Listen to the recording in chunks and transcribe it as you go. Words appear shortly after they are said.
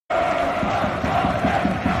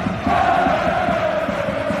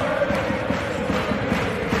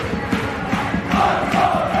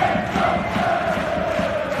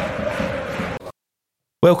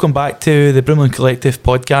Welcome back to the Broomloan Collective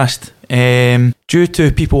podcast. Due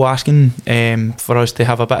to people asking for us to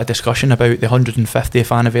have a bit of discussion about the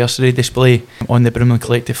 150th anniversary display on the Broomloan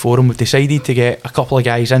Collective forum, we've decided to get a couple of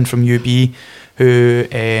guys in from UB who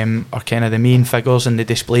are kind of the main figures in the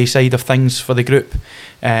display side of things for the group,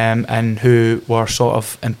 and who were sort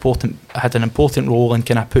of had an important role in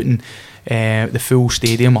kind of putting the full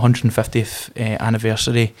stadium 150th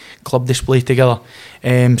anniversary club display together.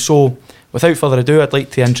 So without further ado, I'd like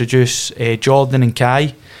to introduce Jordan and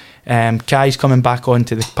Kai. Kai's coming back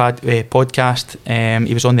onto the podcast.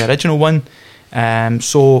 He was on the original one.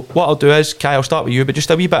 So what I'll do is, Kai, I'll start with you, but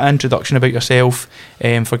just a wee bit of introduction about yourself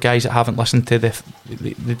for guys that haven't listened to they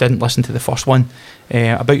didn't listen to the first one,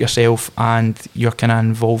 about yourself and your kind of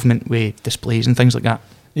involvement with displays and things like that.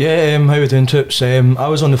 Yeah, how are we doing, Troops? I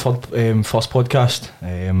was on the first podcast.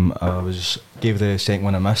 I gave the second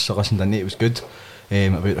one a miss. I listened in it, it was good.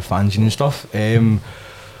 About the fanzine and stuff.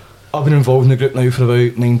 I've been involved in the group now for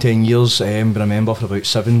about 9-10 years, been a member for about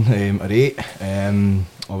 7 or 8.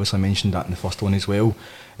 Obviously I mentioned that in the first one as well.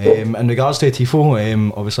 In regards to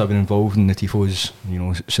TIFO, obviously I've been involved in the TIFOs,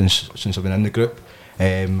 since I've been in the group.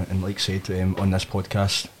 And like I said, on this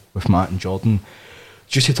podcast with Matt and Jordan,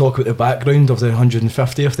 just to talk about the background of the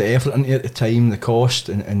 150th, the effort into it, the time, the cost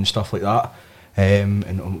and stuff like that. And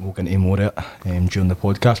we'll get into more of it during the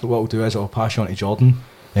podcast, but what I'll do is I'll pass you on to Jordan.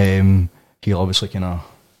 He'll obviously kind of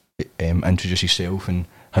introduce himself and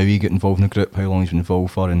how he got involved in the group, how long he's been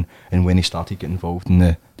involved for, and when he started getting involved in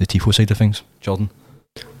the TIFO side of things. Jordan.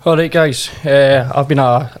 Alright guys, I've been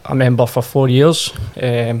a member for 4 years.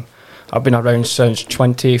 I've been around since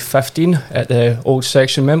 2015 at the old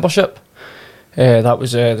section membership. That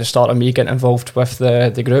was the start of me getting involved with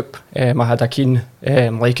the group. I had a keen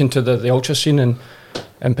liking to the ultra scene, and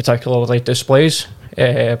in particular like displays.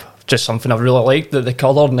 Just something I really liked, the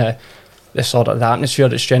colour and the sort of the atmosphere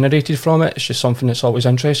that's generated from it. It's just something that's always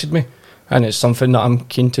interested me, and it's something that I'm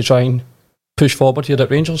keen to try and push forward here at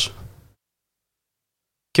Rangers.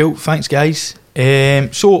 Cool, thanks guys.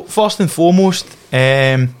 So first and foremost,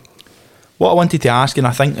 what I wanted to ask, and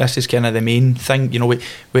I think this is kind of the main thing,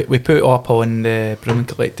 we put up on the Broomloan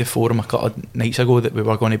Collective forum a couple of nights ago that we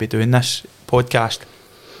were going to be doing this podcast,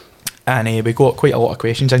 and we got quite a lot of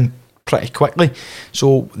questions in pretty quickly.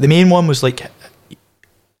 So the main one was like,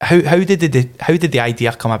 how did the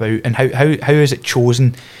idea come about, and how is it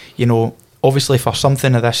chosen? Obviously for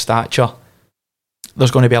something of this stature, there's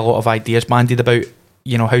going to be a lot of ideas bandied about.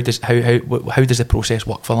 How does the process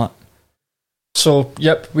work for that? So,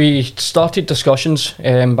 we started discussions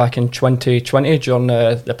back in 2020 during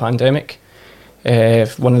the pandemic.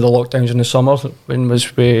 One of the lockdowns in the summer, when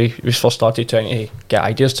we first started trying to get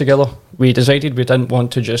ideas together. We decided we didn't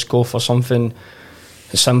want to just go for something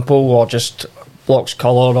simple or just blocks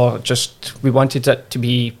colour, or just, we wanted it to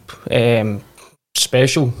be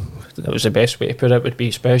special. That was the best way to put it, would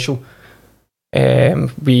be special.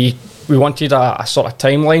 We wanted a sort of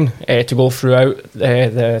timeline to go throughout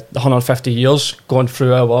the 150 years, going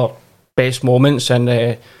through our best moments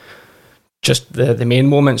and just the main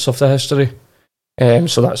moments of the history.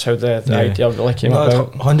 So that's how the idea really came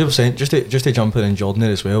about. 100%. Just to jump in Jordan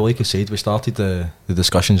there as well, like I said, we started the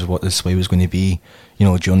discussions of what this way was going to be,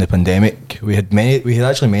 during the pandemic. We had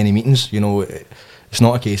actually many meetings. It's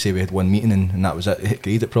not a case of we had one meeting and that was it. It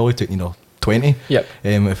agreed. It probably took 20. Yep.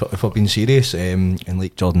 If I've been serious, and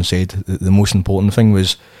like Jordan said, the most important thing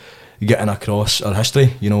was getting across our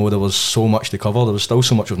history. There was so much to cover. There was still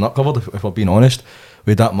so much we've not covered, if I'm being honest,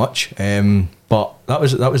 with that much. But that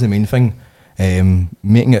was the main thing.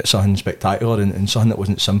 Making it something spectacular and something that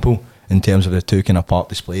wasn't simple in terms of the two kind of part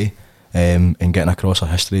display, and getting across our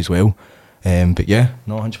history as well. But yeah,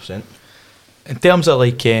 no, 100%. In terms of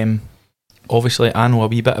obviously I know a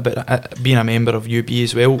wee bit about being a member of UB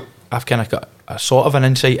as well. I've kind of got a sort of an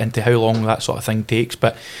insight into how long that sort of thing takes,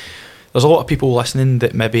 but there's a lot of people listening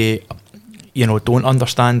that maybe don't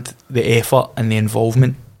understand the effort and the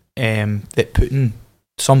involvement that putting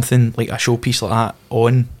something like a showpiece like that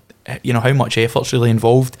on, how much effort's really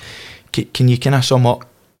involved. Can you kind of sum up,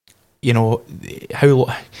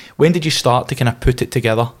 when did you start to kind of put it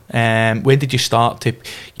together? When did you start to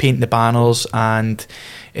paint the banners and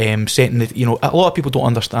setting the, a lot of people don't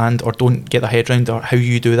understand or don't get their head around or how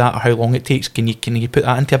you do that or how long it takes. Can you put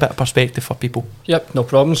that into a bit of perspective for people? Yep, no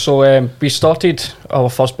problem. So we started our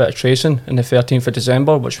first bit of tracing on the 13th of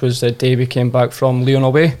December, which was the day we came back from Leon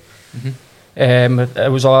away. Mm-hmm.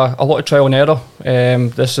 It was a lot of trial and error.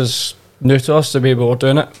 This is new to us, the way we were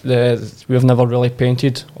doing it. We've never really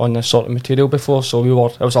painted on this sort of material before, so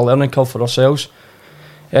it was a learning curve for ourselves.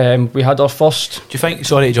 We had our first... Do you think,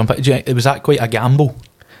 sorry to jump in, was that quite a gamble?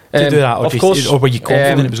 to do that, or, of course, or were you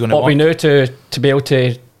confident it was going to work? What we knew to be able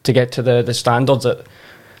to get to the standards that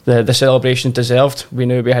the celebration deserved, we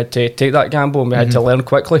knew we had to take that gamble, and we had to learn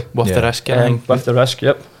quickly. With the risk, with the risk,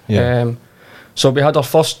 yep. Yeah. So we had our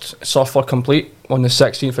first surfer complete on the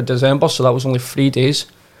 16th of December, so that was only 3 days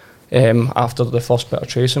after the first bit of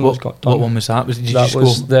tracing was got done. What one was that? Was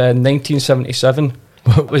the 1977.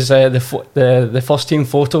 It was the first team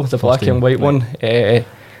photo, the black and white one.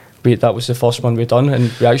 That was the first one we done,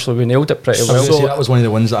 and we nailed it pretty well. So that was one of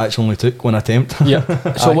the ones that actually only took one attempt. Yeah.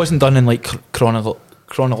 So it wasn't done in like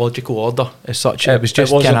chronological order as such. It was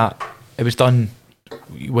just kind of. It was done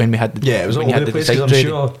when we had. It was all over the place. I'm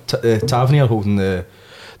sure Tavernier holding the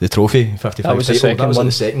trophy 55. That was the second that was one.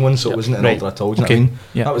 The second one, so it wasn't in order at all. Do you know what I mean?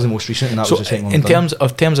 Yeah. That was the most recent, and that so was the second one. In terms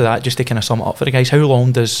of that, just to kind of sum it up for the guys, how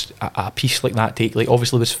long does a piece like that take? Like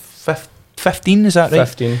obviously, it was 15. Is that right?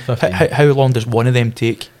 15. How long does one of them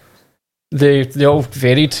take? They all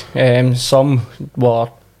varied. Some were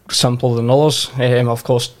simpler than others. Of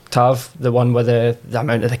course, Tav, the one with the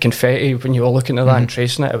amount of the confetti, when you were looking at that and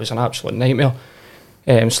tracing it, it was an absolute nightmare.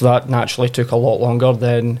 So that naturally took a lot longer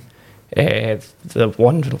than the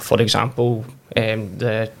one, for example,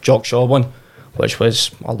 the Jockshaw one, which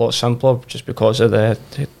was a lot simpler just because of the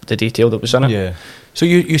detail that was in it. Yeah. So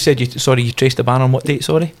you said you traced the banner on what date?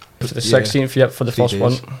 Sorry, for the 16th. Yep, for the 3 first days.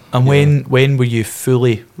 one. And when were you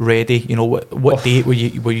fully ready? You know, what date were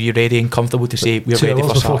you ready and comfortable to say we're 2 ready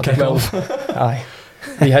hours for before Saturday? kick-off. Aye,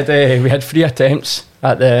 we had 3 attempts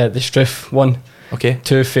at the Struth one. Okay.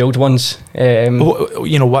 2 failed ones.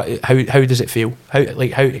 You know what? How does it feel? How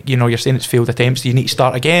you're saying it's failed attempts. Do you need to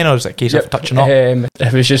start again, or is it a case of touching up?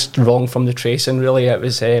 It was just wrong from the tracing. Really, it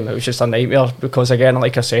was just a nightmare because again,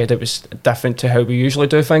 like I said, it was different to how we usually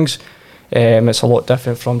do things. It's a lot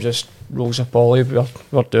different from just rolls of poly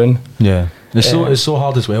we're doing. Yeah, it's so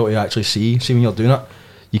hard as well to actually see when you're doing it.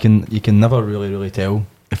 You can never really tell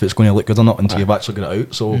if it's going to look good or not until you've actually got it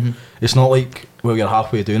out. So it's not like you're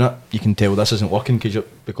halfway doing it, you can tell this isn't working because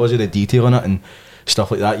of the detail in it and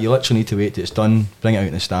stuff like that. You literally need to wait till it's done, bring it out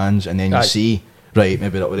in the stands, and then you see, right,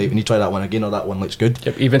 maybe that was right. When you try that one again, or that one looks good.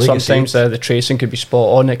 Yep, even like sometimes the tracing could be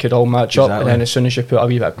spot on, it could all match up, and then as soon as you put a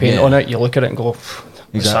wee bit of paint on it, you look at it and go,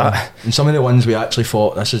 exactly. And some of the ones we actually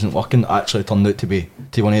thought this isn't working actually turned out to be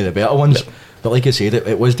one of the better ones. Yep. But like I said,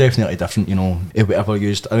 it was definitely different, you know, if we ever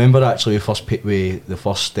used. I remember actually the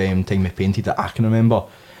first time we painted it, I can remember,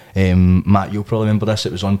 Matt, you'll probably remember this,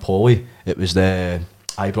 it was on poly. It was the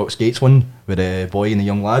Ibrox Gates one with the boy and the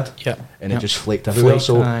young lad. Yeah. And it just flaked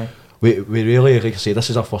everywhere. We really, like I say,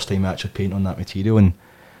 this is our first time we actually paint on that material, and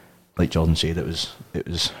like Jordan said, it was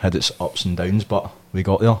had its ups and downs, but we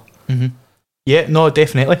got there. Mm-hmm. Yeah, no,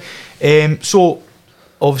 definitely. So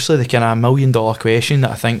obviously the kind of $1 million question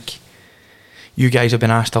that I think you guys have been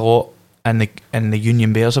asked a lot, and the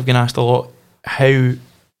Union Bears have been asked a lot. How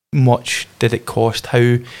much did it cost?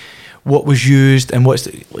 What was used, and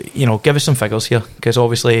give us some figures here, because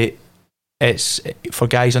obviously it's for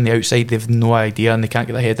guys on the outside, they've no idea and they can't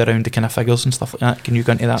get their head around the kind of figures and stuff like that. Can you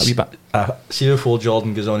go into that a wee bit? See before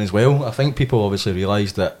Jordan goes on as well, I think people obviously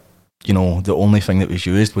realised that, you know, the only thing that was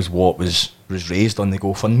used was what was raised on the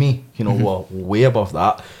GoFundMe. You know, we're way above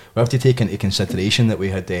that. We have to take into consideration that we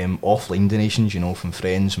had offline donations, you know, from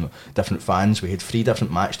friends, from different fans. We had 3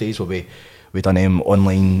 different match days where we done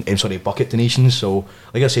online, bucket donations. So,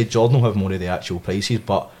 like I said, Jordan will have more of the actual prices,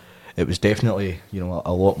 but it was definitely, you know,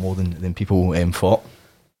 a lot more than people thought.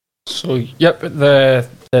 So, yep, the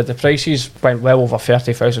prices went well over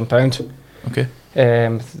 £30,000. Okay.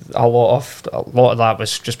 A lot of that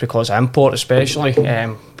was just because of import, especially.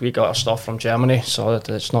 We got our stuff from Germany, so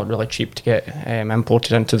it's not really cheap to get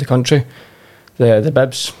imported into the country. The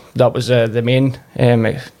bibs, that was the main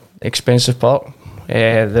expensive part.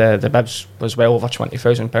 The bibs was well over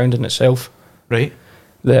 £20,000 in itself. Right.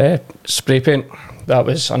 The spray paint, that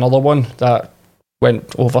was another one that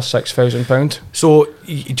went over £6,000. So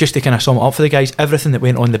just to kind of sum it up for the guys, everything that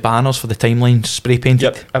went on the banners for the timeline spray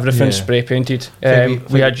painted. Yep, everything spray painted.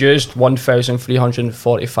 We had used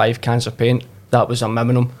 1,345 cans of paint. That was a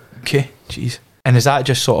minimum. Okay, jeez. And is that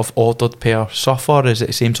just sort of ordered per surfer? Is it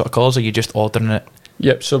the same sort of colours, or are you just ordering it?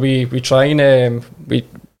 Yep. So we try and we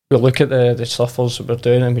look at the surfers that we're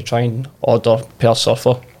doing, and we try and order per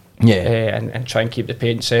surfer. Yeah. And try and keep the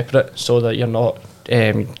paint separate so that you're not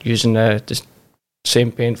using the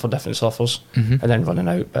same paint for different surfers and then running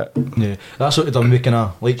out. But yeah, that's what we've done. We kind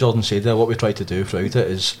of, like Jordan said there, what we try to do throughout it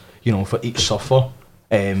is, you know, for each surfer,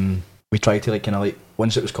 we try to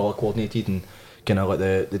once it was colour coordinated and kind of like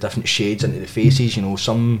the different shades into the faces. You know,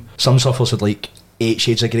 some surfers had 8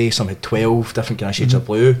 shades of grey, some had 12 different kind of shades of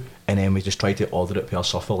blue, and then we just tried to order it per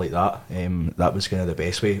suffer like that. That was kind of the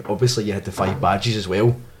best way. Obviously you had the 5 badges as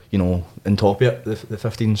well, you know, on top of it, the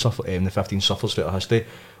 15 suffer, the 15 suffers throughout history.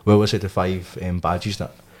 We always had the 5 badges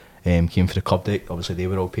that came for the club deck. Obviously they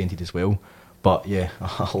were all painted as well, but yeah,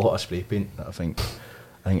 a lot of spray paint. I think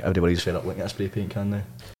everybody's fed up looking at a spray paint can now.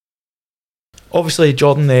 Obviously,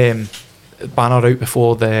 Jordan, the banner out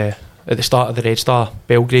before at the start of the Red Star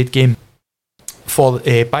Belgrade game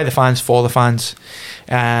by the fans, for the fans.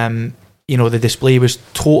 You know, the display was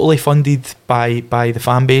totally funded by the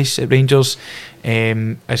fan base at Rangers.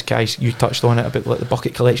 As guys, you touched on it about like the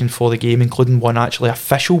bucket collection for the game, including one actually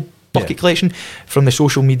official bucket collection from the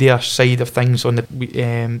social media side of things. On the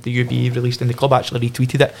UBE released, and the club actually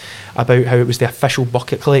retweeted it about how it was the official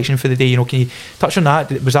bucket collection for the day. You know, can you touch on that?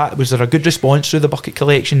 Was there a good response through the bucket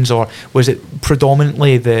collections, or was it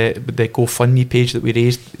predominantly the GoFundMe page that we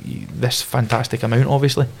raised this fantastic amount?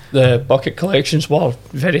 Obviously, the bucket collections were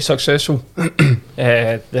very successful. Don't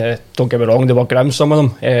get me wrong, they were grim, some of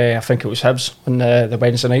them. I think it was Hibs on the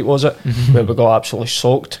Wednesday night, was it, where we got absolutely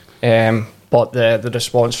soaked. But the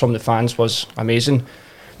response from the fans was amazing.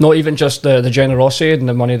 Not even just the generosity and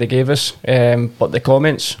the money they gave us, but the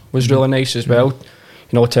comments was really nice as well.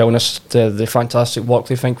 You know, telling us the fantastic work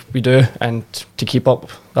they think we do and to keep up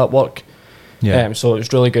that work. Yeah. So it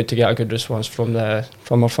was really good to get a good response from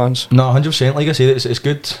our fans. No, 100%. Like I said, it's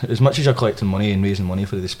good. As much as you're collecting money and raising money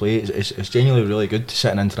for the display, it's genuinely really good to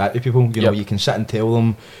sit and interact with people. You know, you can sit and tell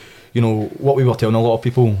them, you know, what we were telling a lot of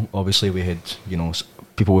people. Obviously, we had, you know,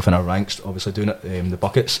 people within our ranks obviously doing it, the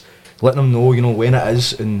buckets, letting them know, you know, when it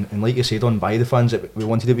is, and like you said, on by the fans, we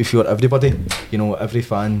wanted it to be for everybody. You know, every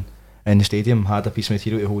fan in the stadium had a piece of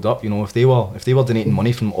material to hold up. You know, if they were donating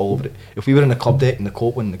money from all over it, if we were in the club deck, in the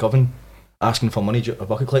Copeland, the Govan, asking for money, a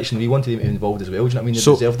bucket collection, we wanted them to be involved as well. Do you know what I mean? They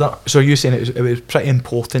deserved that. So you're saying it was pretty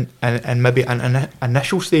important, and maybe an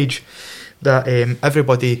initial stage that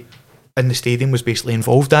everybody in the stadium was basically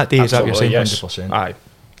involved that day. Absolutely, is that what you're Yes. saying? 100%. Aye.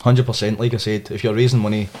 100%. Like I said, if you're raising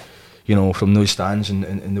money, you know, from those stands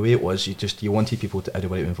and the way it was, you wanted people to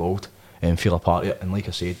everybody involved and feel a part of it. And like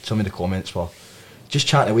I said, some of the comments were just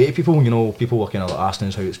chatting away to people. You know, people were kind of asking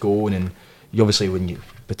us how it's going, and you obviously by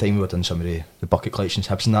the time we were doing some of the bucket collections,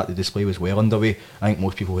 Hibs and that, the display was well underway. I think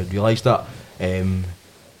most people had realised that.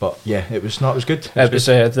 But yeah, it was good. It was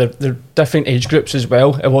the different age groups as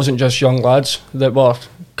well. It wasn't just young lads that were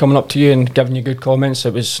coming up to you and giving you good comments.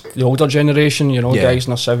 It was the older generation, you know, guys in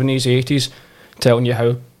their 70s, 80s, telling you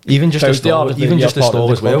how even just the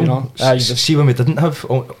stall as well. You know? See, when we didn't have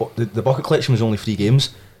the bucket collection was only 3 games.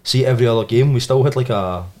 See, every other game we still had like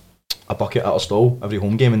a bucket at our stall every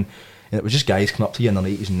home game, and it was just guys coming up to you in their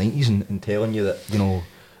 80s and 90s and telling you that, you know,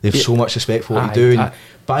 they have so much respect for what you do, and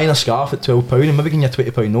buying a scarf at £12 and maybe getting you a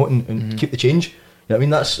 £20 note and keep the change. You know what I mean?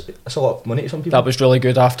 That's a lot of money to some people. That was really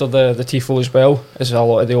good after the tifo as well, as a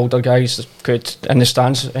lot of the older guys could, in the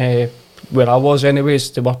stands, where I was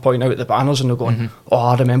anyways, they were pointing out the banners and they're going, oh,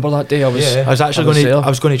 I remember that day. I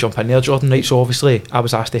was going to jump in there, Jordan, right? So obviously I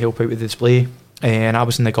was asked to help out with the display, and I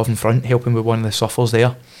was in the Govan front helping with one of the suffers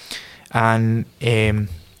there, and an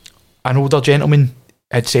older gentleman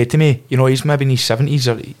had said to me, you know, he's maybe in his 70s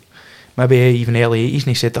or maybe even early 80s, and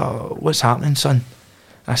he said, oh, what's happening, son?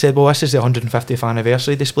 I said, well, this is the 150th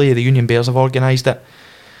anniversary display. The Union Bears have organised it.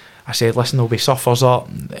 I said, listen, there'll be suffers up,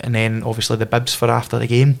 and then obviously the bibs for after the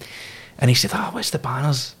game. And he said, what's the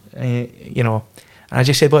banners? You know, and I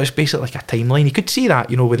just said, well, it's basically like a timeline. You could see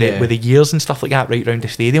that, you know, with the years and stuff like that right around the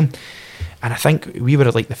stadium. And I think we were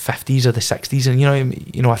at like the 50s or the 60s, and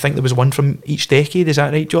you know, I think there was one from each decade. Is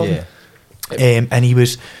that right, Jordan? Yeah. And he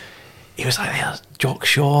was like, there's Jock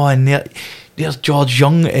Shaw and there's George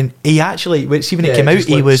Young, and he actually, see, when it came out,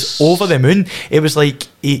 he was over the moon. It was like,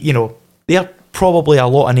 you know, there are probably a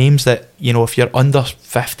lot of names that, you know, if you're under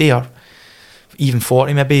 50 or even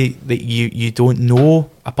 40 maybe, that you don't know,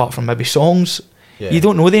 apart from maybe songs. You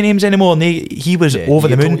don't know their names anymore, and he was over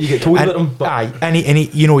the moon. You get told about him, but and he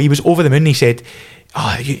you know, he was over the moon. He said,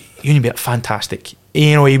 oh, Union Bears, fantastic.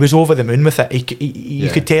 You know, he was over the moon with it. You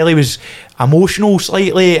could tell he was emotional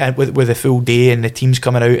slightly, and with the full day and the teams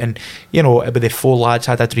coming out, and you know, with the 4 lads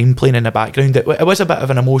had a dream playing in the background. It was a bit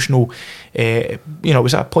of an emotional, you know, it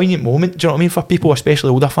was a poignant moment. Do you know what I mean, for people,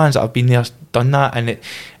 especially older fans that have been there, done that, and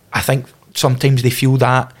I think sometimes they feel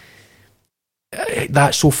that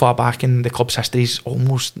so far back in the club's history is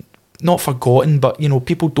almost not forgotten, but you know,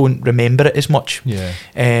 people don't remember it as much.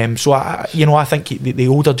 So I think the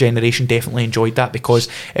older generation definitely enjoyed that, because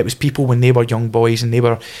it was people when they were young boys and they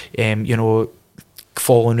were you know,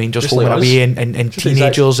 fallen Rangers Just home like and us. away, and Just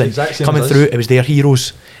teenagers exact same coming as through. us. It was their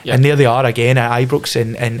heroes, Yeah. and there they are again at Ibrox,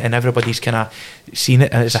 and everybody's kind of seen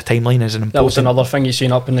it as a timeline, as an important. That was another thing you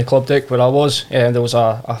seen up in the club deck where I was. There was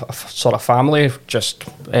a sort of family. Just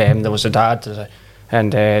there was a dad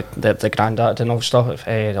and the granddad and all stuff,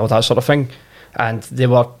 all that sort of thing. And they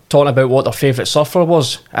were talking about what their favourite surfer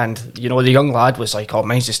was, and the young lad was like, "Oh,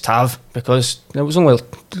 mine's just Tav," because it was only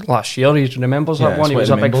last year. He remembers Yeah, that one. that's He what was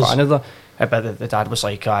he a big remembers. fan of that. But the dad was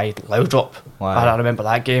like, "I Loudrop." Wow. I remember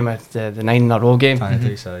that game, the 9 in a row game.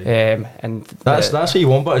 And That's what you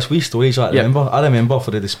want, but it's wee stories I Yep. remember. I remember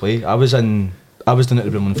for the display. I was down at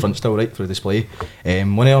the Broomloan front still, right, for the display.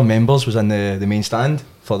 One of our members was in the main stand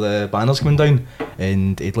for the banners coming down,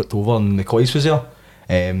 and he'd looked over and McCoy's was there.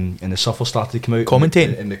 And the surfer started to come out,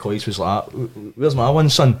 Commentating. and McCoy's was like, "Where's my one,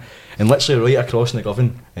 son?" And literally right across in the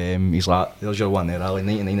Govan, he's like, "There's your one there, Ali,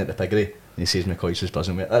 99 at the Piggery." And he says McCoy's was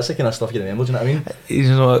buzzing with it. That's the kind of stuff you remember, do you know what I mean?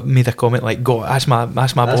 He's made a comment like, "God, that's my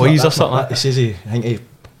boys," or something. He says I think he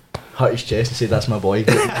hurt his chest and said, "That's my boy."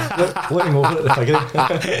 Looking over at the Piggery.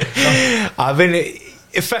 I mean,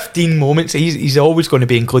 15 moments. He's always going to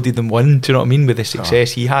be included in one. Do you know what I mean? With the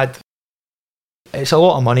success he had, it's a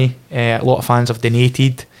lot of money. A lot of fans have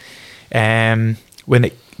donated. When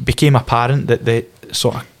it became apparent that the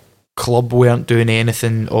sort of club weren't doing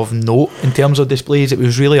anything of note in terms of displays, it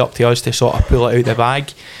was really up to us to sort of pull it out the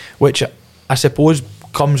bag, which I suppose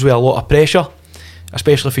comes with a lot of pressure,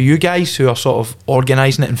 especially for you guys who are sort of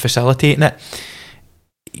organising it and facilitating it.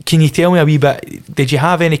 Can you tell me a wee bit, did you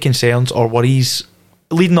have any concerns or worries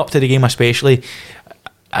leading up to the game, especially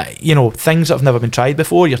things that have never been tried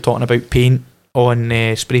before? You're talking about paint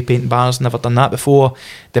on spray painting bars, never done that before.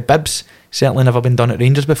 The bibs, certainly never been done at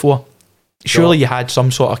Rangers before. Surely you had some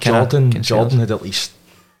sort of kind of concerns. Jordan had at least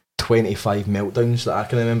 25 meltdowns that I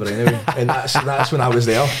can remember anyway, and that's when I was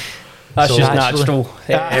there. that's So just naturally- natural.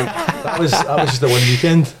 That was just the one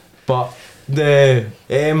weekend. But the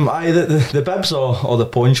bibs or the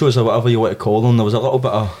ponchos or whatever you want to call them, there was a little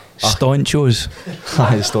bit of Staunchos.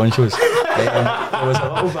 the staunchos. There was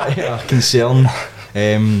a little bit of concern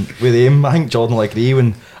with them. I think Jordan will agree.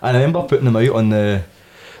 When I remember putting them out on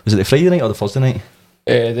was it the Friday night or the Thursday night?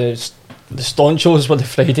 The staunchos were the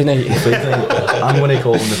Friday night. I'm going to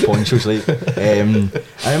call them the ponchos. I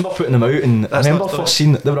remember putting them out, and I remember first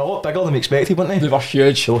seeing they were a lot bigger than we expected, weren't they? They were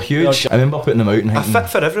huge. They were huge. I remember putting them out and A thinking, fit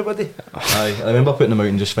for everybody. I remember putting them out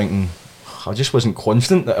and just thinking, I just wasn't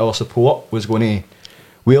confident that our support was going to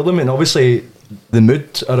wear them, and obviously the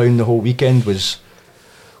mood around the whole weekend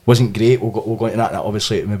wasn't great. We'll go into that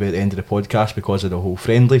obviously maybe at the end of the podcast because of the whole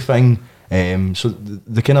friendly thing. So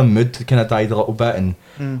the kind of mood kind of died a little bit, and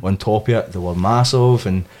on top of it, they were massive.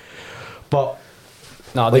 But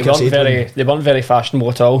No, they weren't very fashionable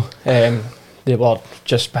at all. They were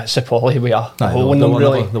just bits of poly with a hole in them,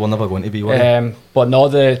 really. They were never going to be, were they? But no,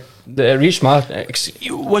 it reached my...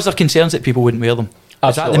 Was there concerns that people wouldn't wear them?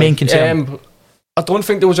 Is that the main concern? I don't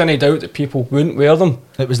think there was any doubt that people wouldn't wear them.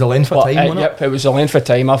 It was the length of time, wasn't it? Yep, it was the length of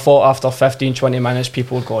time. I thought after 15-20 minutes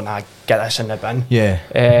people would go, "Nah, get this in the bin."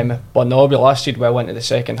 Yeah. But no, we lasted well into the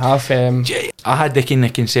second half. I had the kind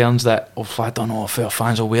of concerns that I don't know if our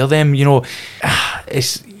fans will wear them.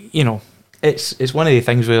 It's it's one of the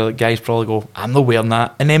things where guys probably go, "I'm not wearing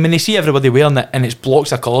that," and then when they see everybody wearing it and it's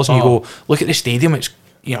blocks of colours, and you go, "Look at the stadium, it's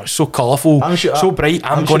it's so colourful, so bright.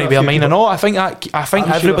 I'm going to wear mine." And all. I think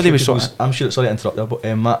everybody was sort of. I'm sure. Sorry to interrupt there, but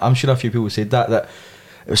Matt, I'm sure a few people said that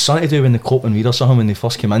it was something to do when the Copeland Reed or something when they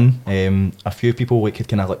first came in. A few people had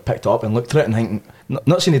kind of picked it up and looked at it and thinking,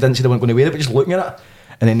 not saying they didn't say they weren't going to wear it, but just looking at it,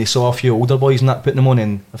 and then they saw a few older boys and that putting them on,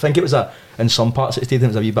 and I think it was in some parts of the stadium it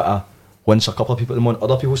was a wee bit of once a couple of people put them on,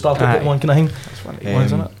 other people started putting them on, kind of thing. That's one of the ones,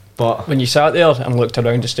 isn't it? But when you sat there and looked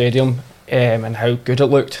around the stadium and how good it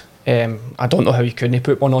looked, I don't know how you couldn't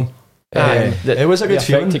put one on. It was a good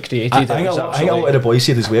feeling. The effect it created. I think a lot of the boys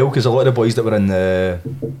said as well, because a lot of the boys that were in the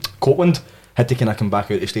Copeland had to kind of come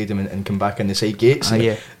back out the stadium and come back in the side gates.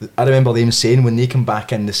 And I remember them saying when they come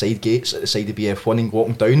back in the side gates at the side of BF1 and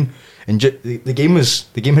walking down, and the game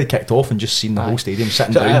had kicked off, and just seen the whole stadium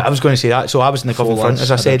sitting down. I was going to say that. So I was in the cover front,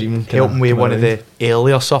 as I said, helping with one of the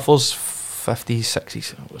earlier suffers, 50s,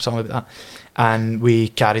 60s, something like that, and we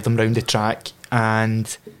carried them round the track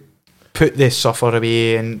and put the suffer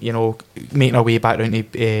away, and making our way back round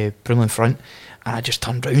to Broomloan front, and I just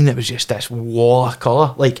turned round. It was just this wall of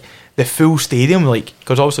colour, like the full stadium,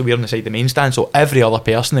 because obviously we're on the side of the main stand, so every other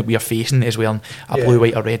person that we are facing is wearing a blue,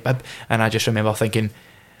 white or red bib, and I just remember thinking,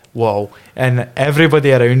 whoa. And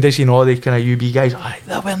everybody around us, the kind of UB guys,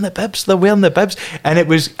 they're wearing the bibs, and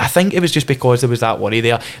I think it was just because there was that worry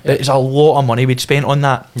there. There's a lot of money we'd spent on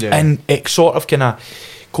that, and it sort of kind of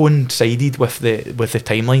coincided with the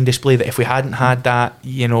timeline display, that if we hadn't had that,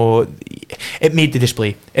 it made the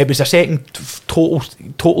display. It was a second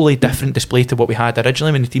totally different display to what we had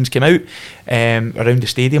originally when the teams came out around the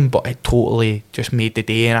stadium, but it totally just made the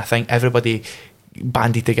day, and I think everybody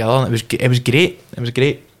banded together, and it was great. It was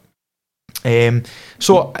great.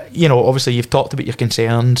 So obviously you've talked about your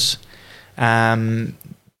concerns, any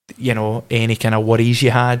kind of worries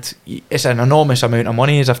you had. It's an enormous amount of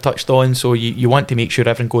money, as I've touched on, so you want to make sure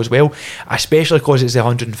everything goes well, especially because it's the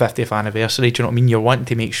 150th anniversary. Do you know what I mean? You're wanting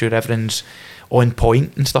to make sure everything's on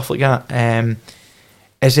point and stuff like that.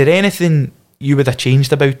 Is there anything you would have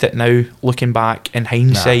changed about it now, looking back in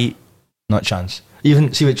hindsight? Nah, not a chance.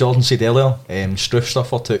 Even see what Jordan said earlier, Struth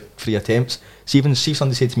Stuffer took 3 attempts. See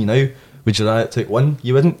somebody said to me now, would you rather it took 1?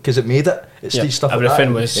 You wouldn't, because it made it. It's these stuff like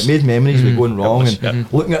that. It made memories of going wrong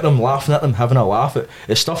and looking at them, laughing at them, having a laugh.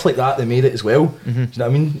 It's stuff like that made it as well. Do you know what I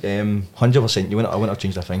mean? 100%. I wouldn't have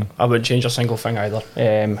changed a thing. I wouldn't change a single thing either.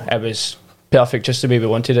 It was perfect, just the way we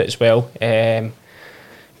wanted it as well.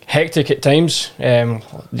 Hectic at times, the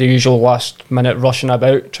usual last minute rushing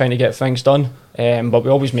about trying to get things done, but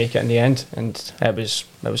we always make it in the end, and it was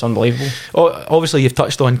unbelievable. Obviously you've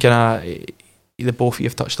touched on the both of you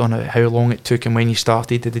have touched on how long it took and when you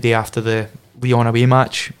started the day after the Leon away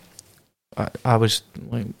match. I was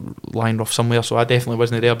lying rough somewhere, so I definitely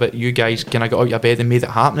wasn't there, but you guys kind of got out of your bed and made it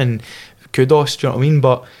happen, and kudos, do you know what I mean?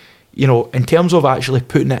 But in terms of actually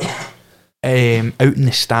putting it out in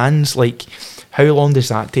the stands, like, how long does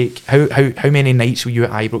that take? How many nights were you at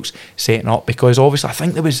Ibrox setting up? Because obviously I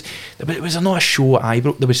think there was not a show at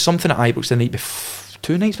Ibrox. There was something at Ibrox the night before,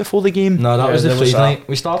 2 nights before the game. No, that was the Friday night.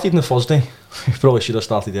 We started on the Thursday. We probably should have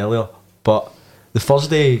started earlier, but the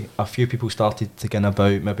Thursday a few people started to get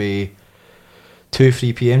about maybe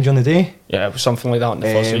 2-3 p.m. during the day. Yeah, it was something like that on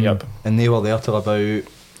the Thursday. Yep. And they were there till about,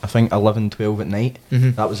 I think, 11-12 at night.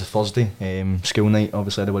 That was the Thursday. School night,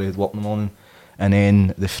 obviously everybody had work in the morning. And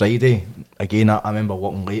then the Friday, again, I remember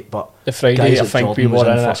working late, but the Friday, I think we were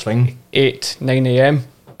in first thing. 8-9 a.m.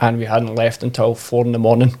 and we hadn't left until 4 in the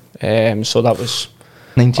morning. So that was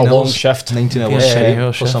 19 a hours, long shift. 19 hours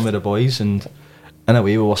straight for some of the boys, and in a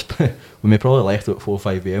way when we probably left at 4 or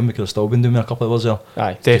 5 a.m. we could have still been doing a couple of hours there.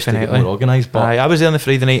 Aye, definitely more organised. But I was there on the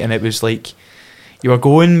Friday night, and it was like you were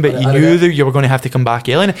going, but you knew that you were going to have to come back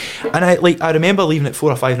early. And I remember leaving at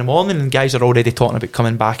 4 or 5 in the morning, and guys are already talking about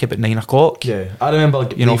coming back about 9 o'clock. Yeah, I remember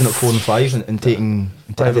leaving at 4 and 5 and taking.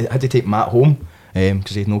 I had to take Matt home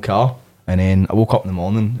because he had no car, and then I woke up in the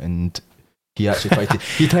morning and. He actually tried to.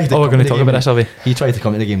 We're going to talk about this, are we? He tried to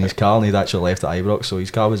come to the game in his car, and he'd actually left at Ibrox, so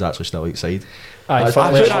his car was actually still outside. I put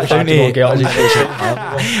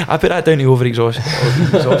that down to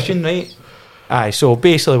over-exhaustion, right? Aye, so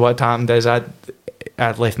basically what happened is I'd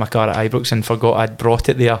left my car at Ibrox and forgot I'd brought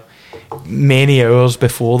it there many hours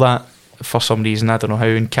before that. For some reason, I don't know how,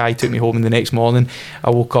 and Kai took me home, and the next morning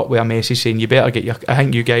I woke up with a message saying you better get your, I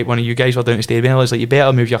think one of you guys were down to stadium, and I was like, you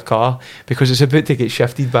better move your car because it's about to get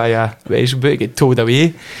shifted it's about to get towed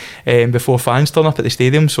away before fans turn up at the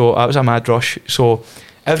stadium. So that was a mad rush. So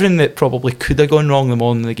everything that probably could have gone wrong the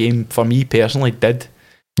morning of the game for me personally did.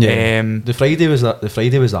 Yeah. The Friday was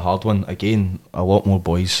the hard one. Again, a lot more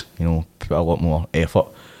boys, put a lot more effort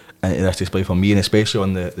into this display for me, and especially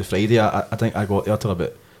on the Friday. I think I got there till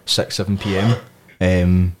about 6-7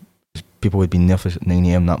 p.m. People had been there for 9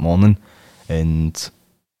 a.m. that morning, and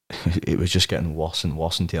it was just getting worse and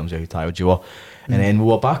worse in terms of how tired you were. And then we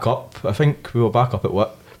were back up. I think we were back up at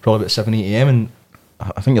probably about 7-8 a.m. and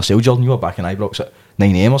I think yourself, Jordan, you were back in Ibrox at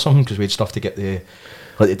 9 a.m. or something because we had stuff to get the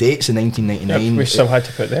dates in 1999. Yep, we still had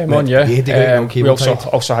to put them on. Yeah, we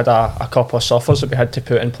also had a couple of suffers that we had to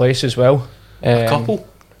put in place as well. A couple.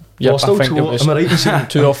 Yeah, I think it was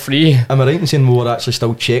 2 or 3. Am I right in saying we were actually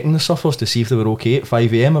still checking the suffers to see if they were okay at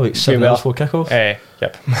 5 a.m. about 7 hours before kick-off? Yep.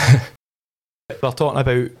 We're talking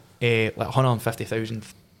about 150,000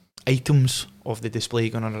 items of the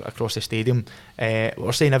display going on across the stadium.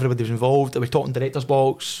 We're saying everybody was involved. Are we talking director's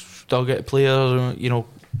box, target players, yeah,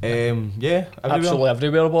 everywhere. Absolutely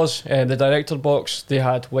everywhere was. The director box, they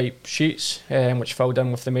had white sheets which filled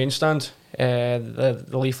in with the main stand. The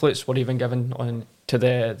leaflets were even given on to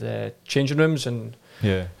the changing rooms and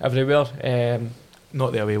everywhere.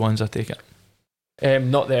 Not the away ones, I take it.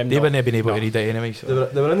 Not them. They wouldn't have been able to read it anyway. So.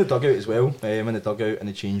 They were in the dugout as well. In the dugout, in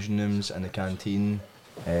the changing rooms, in the canteen.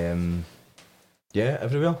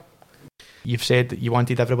 Everywhere. You've said that you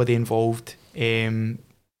wanted everybody involved.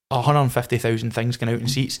 150,000 things going out in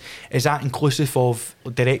seats. Is that inclusive of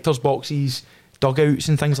directors' boxes, dugouts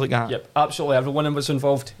and things like that? Yep, absolutely everyone was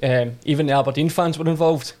involved. Even the Aberdeen fans were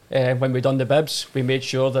involved. When we done the bibs, we made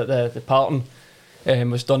sure that the parting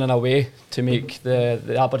was done in a way to make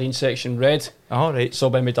the Aberdeen section red. All right. So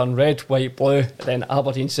when we done red, white, blue, then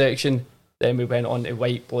Aberdeen section, then we went on to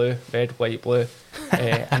white, blue, red, white, blue,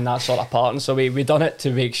 and that sort of pattern. So we done it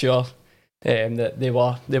to make sure that they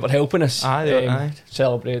were helping us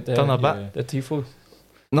celebrate the tifo.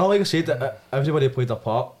 No, like I said, everybody played their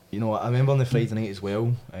part. You know, I remember on the Friday night as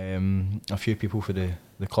well, a few people for the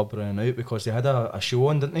club ran out because they had a show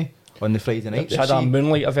on, didn't they? On the Friday night. They had a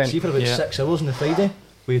moonlight event. See, for about 6 hours on the Friday,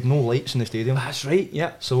 we had no lights in the stadium. That's right,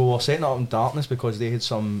 yeah. So we were setting up in darkness because they had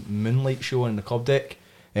some moonlight show on the club deck.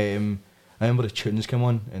 I remember the tunes came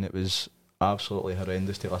on and it was absolutely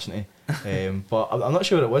horrendous to listen to. But I'm not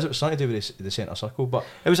sure what it was. It was something to do with the centre circle. But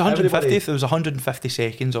it was 150th. There was 150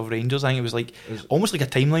 seconds of Rangers. I think it was like almost like a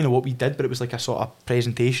timeline of what we did, but it was like a sort of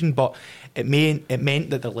presentation. But it meant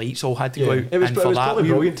that the lights all had to go out. It was probably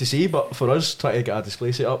brilliant to see, but for us trying to get a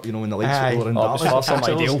display set up, you know, when the lights were in darkness, it was far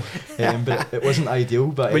from ideal. But it wasn't ideal.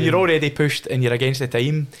 But when you're already pushed and you're against the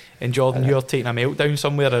time, and Jordan, you're taking a meltdown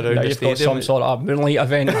somewhere around the stadium. You've got some sort of moonlight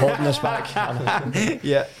event holding us back.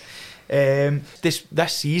 Yeah. This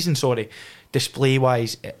season, display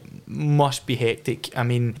wise, it must be hectic. I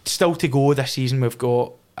mean, still to go this season, we've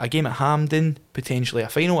got a game at Hampden, potentially a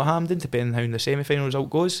final at Hampden, depending on how the semi-final result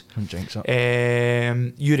goes. Jinx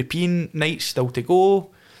it. European nights still to go.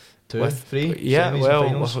 2 or 3. Yeah,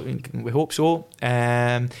 well, we hope so.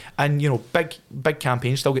 And you know, big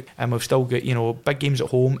campaigns still get, and we've still got, you know, big games at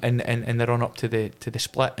home and the run up to the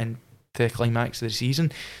split and to the climax of the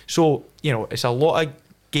season. So you know, it's a lot of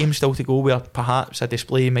games still to go where perhaps a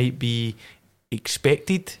display might be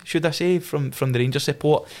expected, should I say, from the Rangers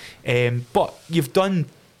support. But you've done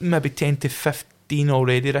maybe 10 to 15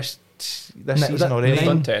 already this season already. We've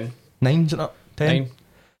done 10. 9, is it not? 10?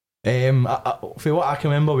 9. For what I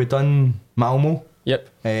can remember, we've done Malmo. Yep.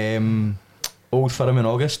 Old Firm in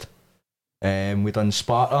August. We've done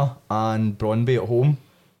Sparta and Brøndby at home.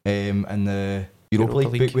 In the Europa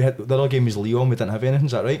League. We had, the other game was Lyon, we didn't have anything,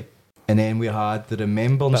 is that right? And then we had the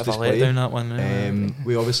Remembrance display. Down that one.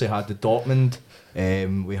 We obviously had the Dortmund.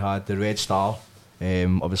 We had the Red Star.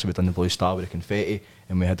 Obviously we done the Blue Star with the confetti,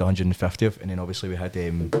 and we had the 150th, and then obviously we had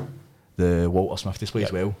the Walter Smith display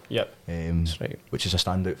as well. Yep. That's right. Which is a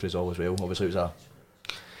standout for us all as well. Obviously it was a.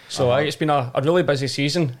 So it's been a really busy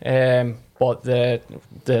season, but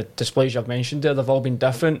the displays you've mentioned there, they've all been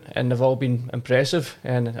different and they've all been impressive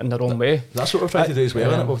in their own way. That's what we've tried to do as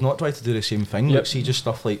well, innit? We've not tried to do the same thing. Like, see, just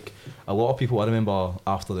stuff like a lot of people, I remember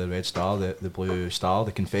after the Red Star, the Blue Star,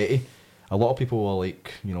 the confetti, a lot of people were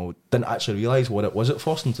like, you know, didn't actually realise what it was at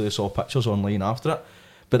first until they saw pictures online after it.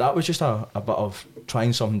 But that was just a bit of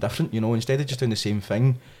trying something different, you know, instead of just doing the same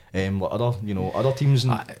thing, like other teams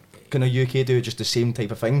in kind of UK do just the same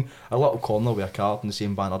type of thing. A little corner with a card and the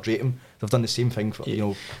same banner draping. They've done the same thing for, you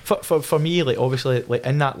know. For me, like obviously, like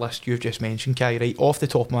in that list you've just mentioned, Kai, right off the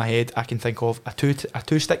top of my head, I can think of a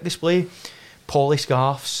two stick display, poly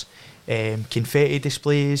scarves, confetti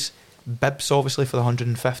displays, bibs obviously for the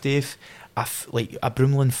 150th, like a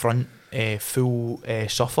Broomloan front. Full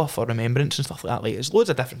suffer for remembrance and stuff like that. Like, there's loads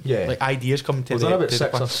of different like ideas coming to about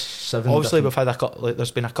 6 or 7. Obviously, we've had a couple. Like,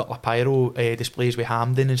 there's been a couple of pyro displays with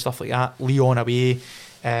Hampden and stuff like that. Lyon away,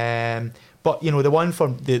 but you know, the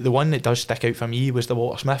one that does stick out for me was the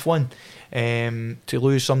Walter Smith one. To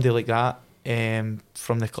lose somebody like that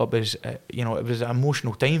from the club is, you know, it was an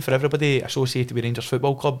emotional time for everybody associated with Rangers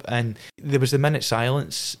Football Club, and there was the minute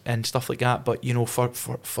silence and stuff like that. But you know, for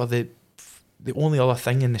the only other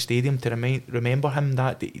thing in the stadium to remember him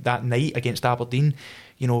that night against Aberdeen,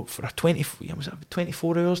 you know, for a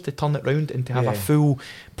 24 hours to turn it round and to have a full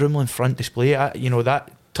Broomloan front display, you know,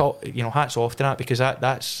 hats off to that, because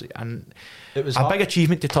that's it was a big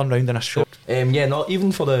achievement to turn round in a short. Not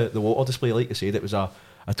even for the water display, like I said, it was a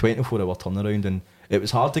 24-hour turnaround, and it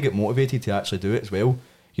was hard to get motivated to actually do it as well.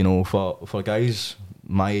 You know, for guys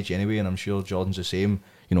my age anyway, and I'm sure Jordan's the same.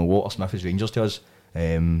 You know, Walter Smith is Rangers to us.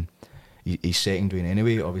 He's secondary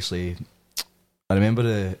anyway. Obviously, I remember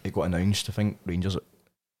it got announced. I think Rangers.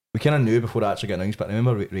 We kind of knew before it actually got announced, but I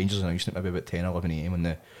remember Rangers announced it maybe about 10 or 11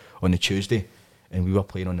 a.m. on the Tuesday, and we were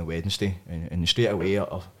playing on the Wednesday. And straight away,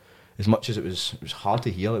 as much as it was hard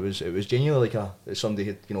to hear, it was genuinely like somebody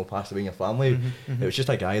had, you know, passed away in your family. It was just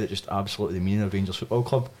a guy that just absolutely the meaning of Rangers Football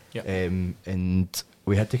Club. Yep. And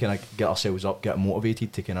we had to kind of get ourselves up, get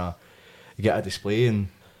motivated to kind of get a display and.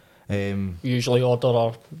 Usually order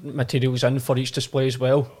our materials in for each display as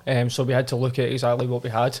well, so we had to look at exactly what we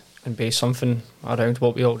had and base something around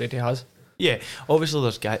what we already had. Yeah, obviously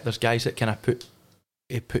there's guys that kind of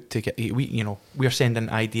put together. We're sending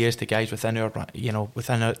ideas to guys within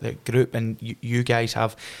the group, and you guys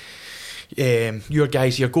have your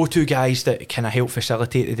guys, your go-to guys that kind of help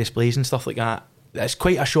facilitate the displays and stuff like that. It's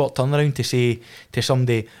quite a short turnaround to say to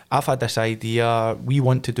somebody, I've had this idea, we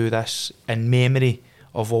want to do this in memory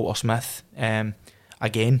of Walter Smith.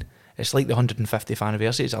 Again, it's like the 150th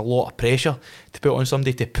anniversary. It's a lot of pressure to put on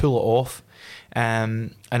somebody to pull it off.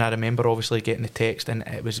 And I remember obviously getting the text, and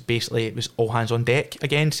it was all hands on deck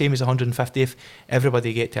again, same as the 150th.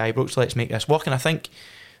 Everybody get to Ibrox, let's make this work. And I think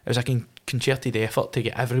it was a concerted effort to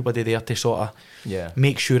get everybody there to sort of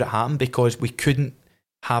make sure it happened, because we couldn't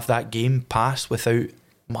have that game pass without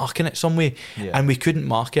marking it some way. And we couldn't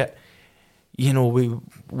mark it, you know,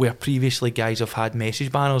 where previously guys have had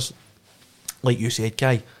message banners, like you said,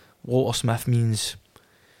 Kai. Walter Smith means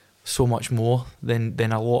so much more than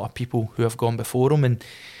a lot of people who have gone before him,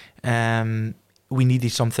 and we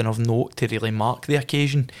needed something of note to really mark the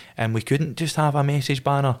occasion, and we couldn't just have a message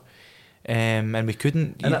banner, and we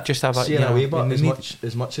couldn't just have a, in a way, but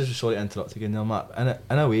as much as, sorry to interrupt again there, Matt,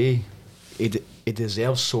 in a way he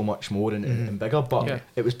deserves so much more and bigger, but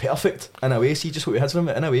it was perfect in a way. See just what we had from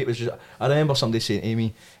it, in a way it was just, I remember somebody saying to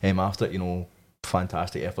me after it, you know,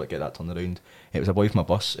 fantastic effort, get that turned around. It was a boy from my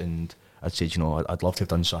bus, and I'd said, you know, I'd love to have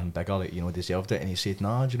done something bigger, like, you know, deserved it, and he said,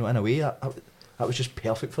 nah, you know, in a way that was just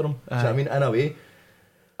perfect for him. Do you know what I mean? In a way,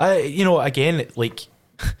 you know, again, like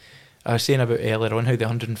I was saying about earlier on, how the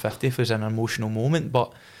 150th was an emotional moment,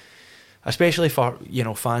 but especially for, you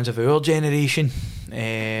know, fans of our generation,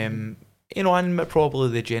 you know, and probably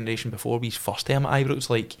the generation before me's first term at Ibrox,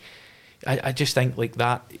 like I just think like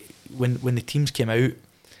that, when the teams came out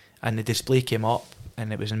and the display came up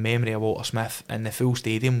and it was in memory of Walter Smith, and the full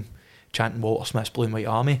stadium chanting Walter Smith's Blue and White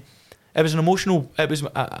Army, it was an emotional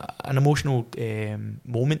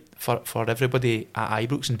moment for everybody at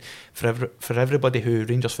Ibrox, and for everybody who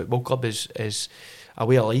Rangers Football Club is a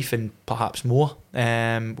way of life and perhaps more,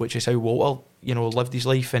 which is how Walter, you know, lived his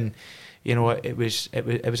life, and you know, it was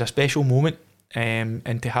a special moment,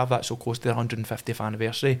 and to have that so close to the 150th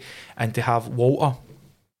anniversary, and to have Walter,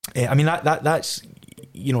 I mean that's,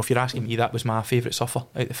 you know, if you're asking me, that was my favourite suffer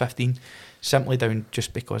out of the 15, simply down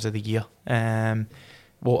just because of the year.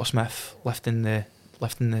 Walter Smith lifting the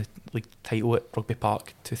league title at Rugby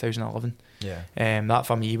Park 2011. That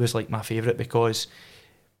for me was like my favourite, because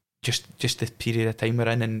just the period of time we're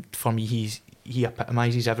in, and for me he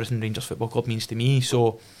epitomises everything Rangers Football Club means to me.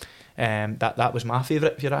 So that was my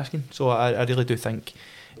favourite, if you're asking. So I really do think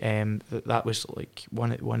that was like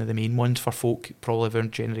one of the main ones for folk, probably of our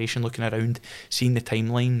generation, looking around, seeing the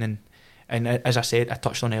timeline, and as I said, I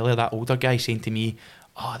touched on earlier, that older guy saying to me,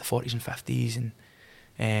 the 40s and 50s,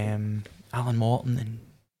 and Alan Morton and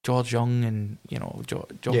George Young, and you know, George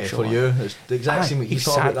Shaw. For you, it's the exact same. You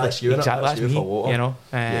talk about that's you, exactly, that's you me, for Walter. you know,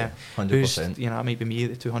 100%. You know, that might be me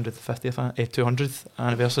at the 200th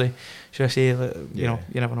anniversary, should I say? You know,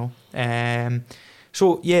 you never know.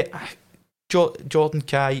 So yeah, Jordan,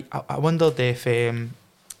 Kai, I wondered if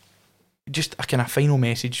just a kind of final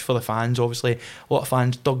message for the fans. Obviously, a lot of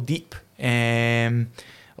fans dug deep. A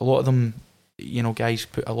lot of them, you know, guys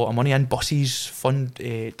put a lot of money in. Buses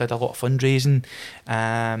did a lot of fundraising.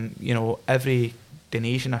 You know, every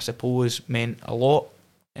donation, I suppose, meant a lot.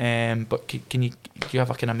 But do you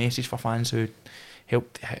have a kind of message for fans who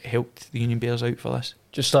helped the Union Bears out for this?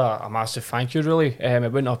 Just a massive thank you, really. It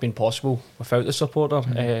wouldn't have been possible without the supporter,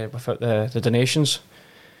 without the donations.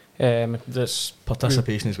 This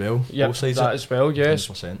participation as well. Yeah, both sides that as well. Yes,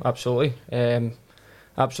 100%. Absolutely.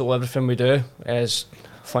 Absolutely everything we do is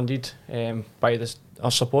funded by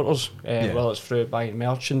our supporters, whether it's through buying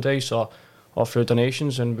merchandise or through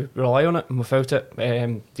donations, and we rely on it. And without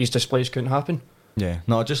it, these displays couldn't happen. Yeah,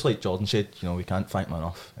 no, just like Jordan said, you know, we can't thank them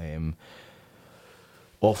enough.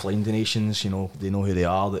 Offline donations, you know, they know who they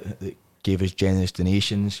are, that gave us generous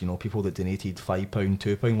donations, you know, people that donated £5,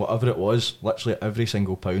 £2, whatever it was, literally every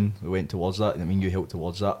single pound we went towards that. I mean, you helped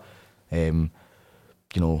towards that.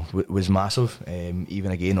 You know, was massive.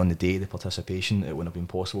 Even again on the day of the participation, it wouldn't have been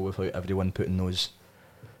possible without everyone putting those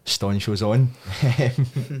stun shows on.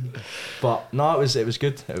 But no, it was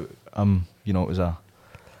good. You know, it was a.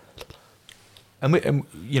 And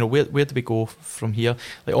you know, where do we go from here?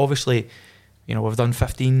 Like, obviously, you know, we've done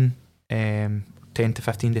 10 to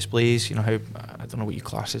 15 displays. You know, how, I don't know what you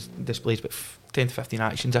class as displays, but 10 to 15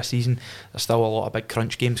 actions this season. There's still a lot of big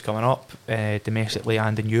crunch games coming up, domestically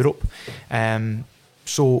and in Europe.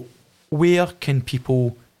 So where can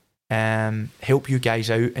people help you guys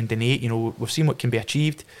out and donate? You know, we've seen what can be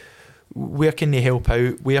achieved. Where can they help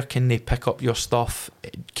out? Where can they pick up your stuff?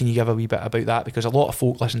 Can you give a wee bit about that? Because a lot of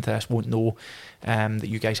folk listening to this won't know that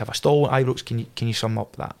you guys have a stall at Ibrox. Can you sum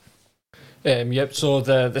up that? Yep, so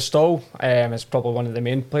the stall is probably one of the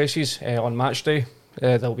main places on match day.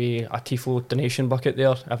 there'll be a Tifo donation bucket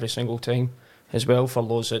there every single time as well for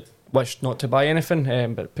those that wish not to buy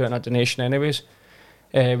anything but put in a donation anyways.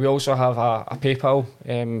 We also have a PayPal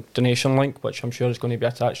donation link, which I'm sure is going to be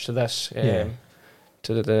attached to this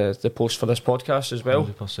to the post for this podcast as well.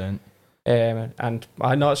 100%. And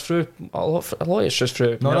I know it's through a lot. It's just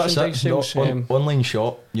through merchandise sales. Online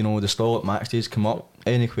shop. The stall at Max Days come up.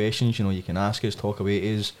 Any questions? You can ask us, talk away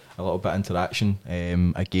to us. A little bit of interaction.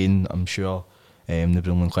 Again, I'm sure the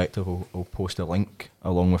Broomloan Collective will post a link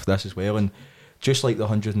along with this as well. And just like the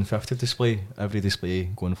 150 display, every display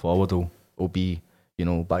going forward will be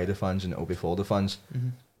by the fans, and it'll be for the fans. Mm-hmm.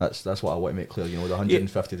 That's what I want to make clear. The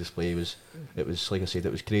 150 display was like I said,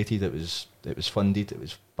 it was created, it was funded, it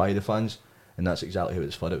was by the fans, and that's exactly who it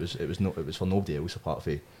was for. It was for nobody else apart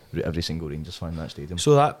from every single Rangers fan in that stadium.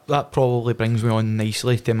 So that probably brings me on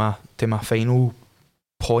nicely to my final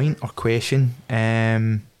point or question,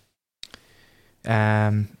 and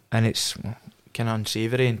it's kind of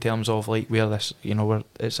unsavoury in terms of like where this,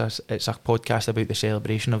 it's a podcast about the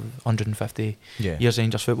celebration of 150 years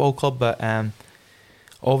Rangers Football Club, but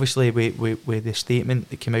obviously with the statement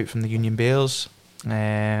that came out from the Union Bears,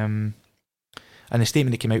 and the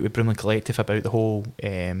statement that came out with Broomloan Collective about the whole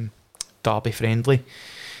derby friendly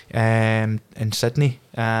in Sydney,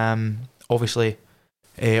 obviously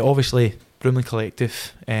Broomloan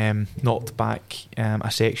Collective knocked back a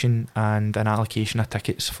section and an allocation of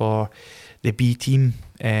tickets for the B team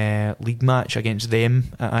league match against them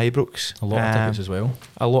at Ibrox. A lot of tickets as well.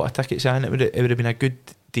 A lot of tickets, and it would have been a good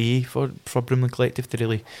day for Broomloan Collective to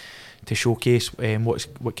really showcase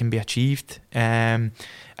what can be achieved. And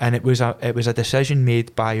it was a decision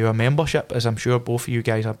made by our membership, as I'm sure both of you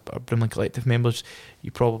guys are Broomloan Collective members. You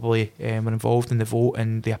probably were involved in the vote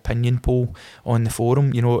and the opinion poll on the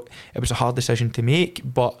forum. It was a hard decision to make,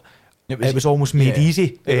 but it was almost made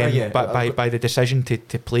easy by the decision to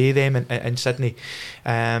play them in Sydney.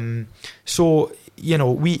 So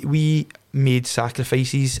we made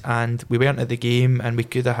sacrifices, and we weren't at the game, and we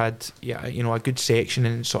could have had a good section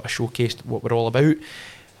and sort of showcased what we're all about.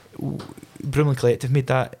 Broomloan Collective made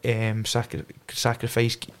that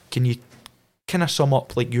sacrifice. Can you kind of sum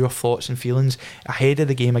up like your thoughts and feelings ahead of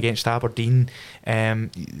the game against Aberdeen?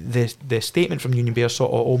 The statement from Union Bears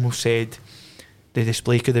sort of almost said the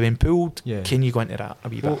display could have been pulled. Can you go into that a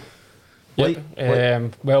wee bit?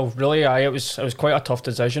 Well, really, it was quite a tough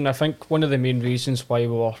decision. I think one of the main reasons why we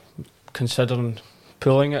were considering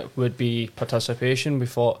pulling it would be participation. We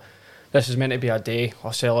thought this is meant to be a day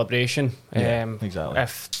of celebration. Exactly.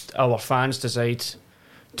 If our fans decide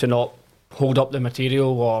to not hold up the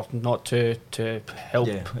material or not to help,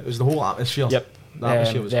 it was the whole atmosphere. Yep, the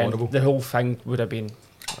atmosphere was horrible. The whole thing would have been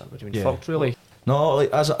fucked, really. No,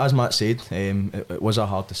 like as Matt said, it was a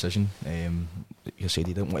hard decision. He said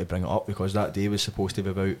he didn't want to bring it up because that day was supposed to be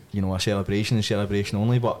about a celebration and celebration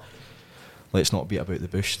only. But let's not beat about the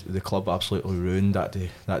bush. The club absolutely ruined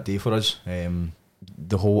that day for us.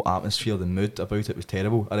 The whole atmosphere, the mood about it was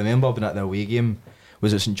terrible. I remember being at the away game.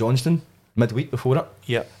 Was it St Johnstone midweek before it?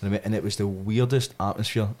 Yeah. And it was the weirdest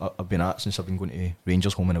atmosphere I've been at since I've been going to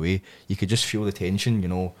Rangers home and away. You could just feel the tension.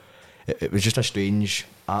 It was just a strange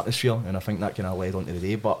atmosphere, and I think that kind of led on to the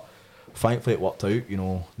day. But thankfully, it worked out.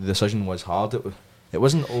 The decision was hard. It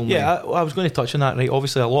wasn't only. Yeah, I was going to touch on that. Right,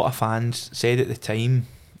 obviously, a lot of fans said at the time,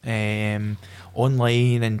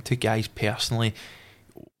 online and to guys personally,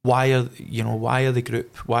 why are the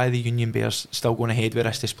group, why are the Union Bears still going ahead with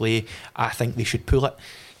this display? I think they should pull it.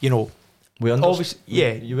 We understood.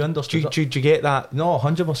 You understood. Do you get that? No,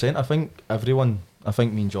 100%. I think everyone. I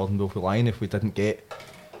think me and Jordan both were lying if we didn't get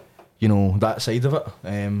that side of it. I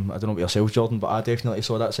don't know about yourself, Jordan, but I definitely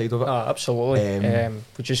saw that side of it. Absolutely.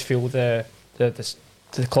 We just feel the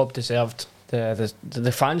club deserved,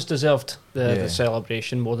 the fans deserved the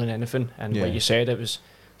celebration more than anything. And like you said, it was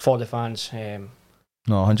for the fans.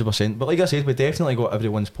 No, 100%. But like I said, we definitely got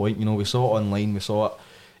everyone's point. We saw it online, we saw it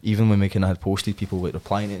even when we kind of had posted people like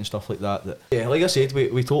replying to it and stuff like that. Like I said,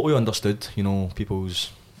 we totally understood, people's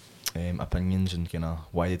opinions and kind of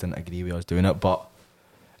why they didn't agree with us doing it.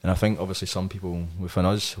 And I think obviously some people within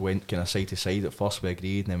us went kind of side to side. At first we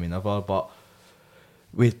agreed and then we never, but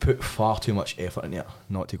we'd put far too much effort in it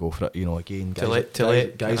not to go for it. Again,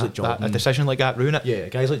 guys like Jordan, a decision like that ruin it. Yeah,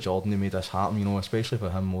 guys like Jordan who made this happen. Especially for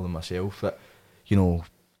him more than myself. That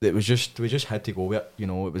it was just we just had to go with it. It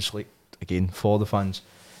was like again for the fans,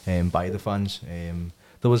 by the fans.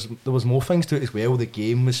 There was more things to it as well. The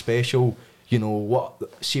game was special. When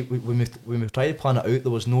we tried to plan it out,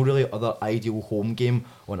 there was no really other ideal home game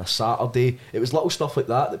on a Saturday. It was little stuff like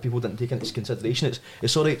that people didn't take into consideration.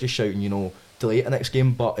 It's alright just shouting, delay it the next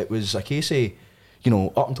game, but it was a case of,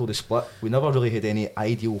 up until the split, we never really had any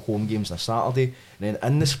ideal home games on a Saturday. And then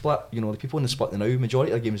in the split, the people in the split now,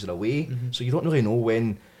 majority of the games are away, so you don't really know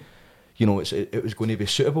when, it was going to be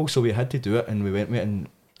suitable. So we had to do it, and we went with it, and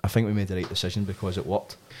I think we made the right decision because it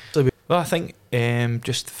worked. Well, I think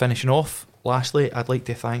just finishing off, lastly, I'd like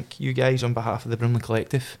to thank you guys on behalf of the Broomloan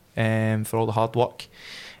Collective for all the hard work.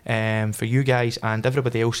 For you guys and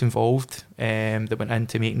everybody else involved that went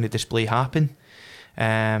into making the display happen.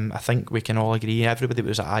 I think we can all agree, everybody that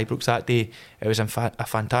was at Ibrox that day, it was a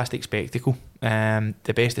fantastic spectacle.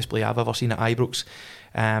 The best display I've ever seen at Ibrox.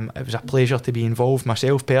 It was a pleasure to be involved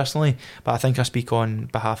myself personally, but I think I speak on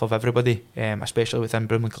behalf of everybody, especially within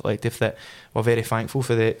Broomloan Collective, that we're very thankful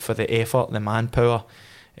for the effort, the manpower,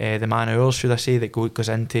 the man hours, should I say, that goes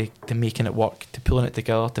into making it work, to pulling it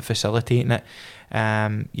together, to facilitating it.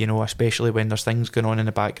 Especially when there's things going on in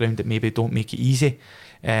the background that maybe don't make it easy.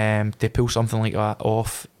 To pull something like that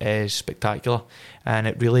off is spectacular, and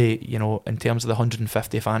it really, in terms of the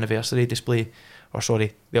 150th anniversary display, the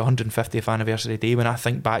 150th anniversary day, when I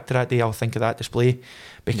think back to that day, I'll think of that display,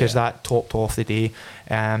 because that topped off the day.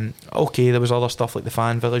 There was other stuff like the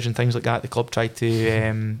fan village and things like that the club tried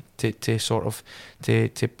to sort of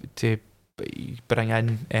to bring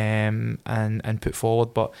in and put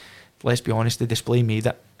forward, but let's be honest, the display made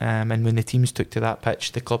it. And when the teams took to that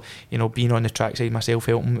pitch, the club, being on the trackside myself,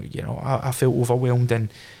 helping, I felt overwhelmed,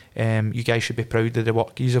 and you guys should be proud of the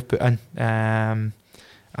work you have put in.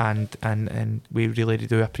 And we really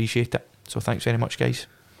do appreciate it. So thanks very much, guys.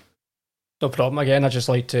 No problem. Again, I'd just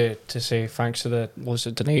like to say thanks to the ones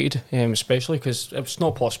that donated, especially because it was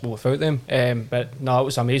not possible without them. But no, it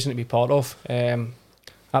was amazing to be part of.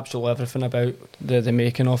 Absolutely everything about the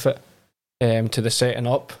making of it, to the setting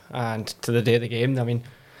up and to the day of the game. I mean,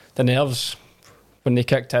 the nerves when they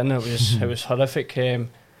kicked in, it was horrific.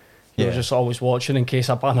 We were just always watching in case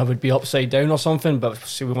a banner would be upside down or something. But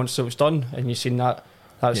see, once it was done and you seen that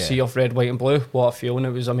sea of red, white and blue, what a feeling.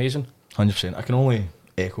 It was amazing. 100%. I can only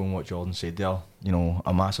echo on what Jordan said there.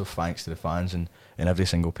 A massive thanks to the fans and every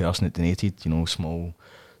single person that donated. Small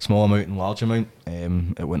amount and large amount.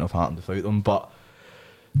 It wouldn't have happened without them. But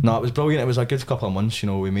no, it was brilliant. It was a good couple of months.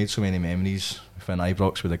 We made so many memories within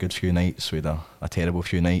Ibrox. We had a good few nights. We had a terrible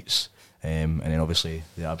few nights. And then obviously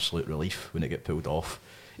the absolute relief when it got pulled off.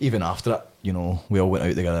 Even after it, we all went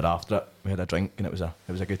out together after it. We had a drink and it was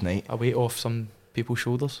a good night. A weight off some people's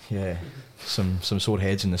shoulders. Yeah, some sore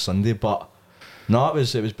heads on the Sunday, but no, it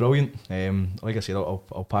was brilliant. Like I said,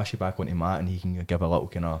 I'll pass you back on to Matt, and he can give a little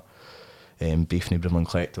kind of brief in the Broomloan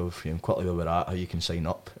Collective, quickly where we're at, how you can sign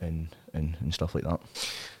up and stuff like that.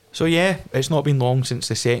 So it's not been long since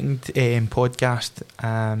the second podcast,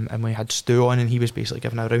 and we had Stu on, and he was basically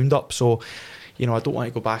giving a roundup. So I don't want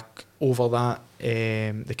to go back over that,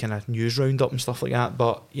 the kind of news roundup and stuff like that.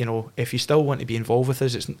 But if you still want to be involved with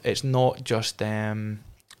us, it's not just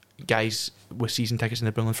guys with season tickets in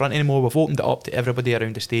the Broomloan front anymore. We've opened it up to everybody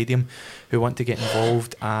around the stadium who want to get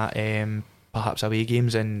involved at perhaps away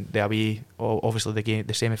games, and the away, obviously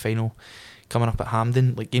the semi-final coming up at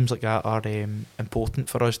Hampden. Like, games like that are important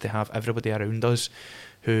for us to have everybody around us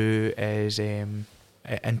who is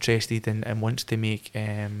interested and wants to make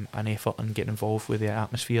an effort and get involved with the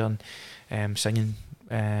atmosphere and singing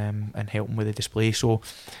and helping with the display. So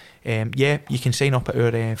you can sign up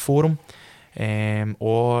at our forum,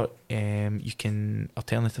 or you can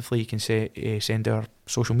alternatively send our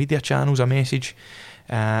social media channels a message,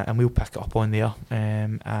 and we'll pick it up on there.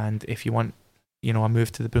 And if you want a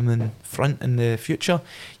move to the Broomloan front in the future,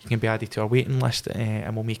 you can be added to our waiting list,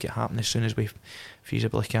 and we'll make it happen as soon as we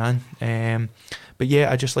feasibly can. But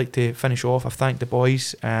I'd just like to finish off. I've thanked the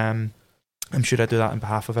boys. I'm sure I do that on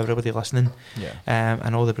behalf of everybody listening,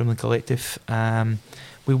 and all the Broomloan Collective.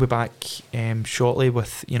 We'll be back shortly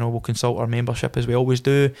with, we'll consult our membership as we always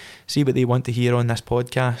do, see what they want to hear on this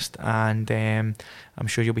podcast, and I'm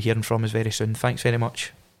sure you'll be hearing from us very soon. Thanks very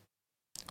much.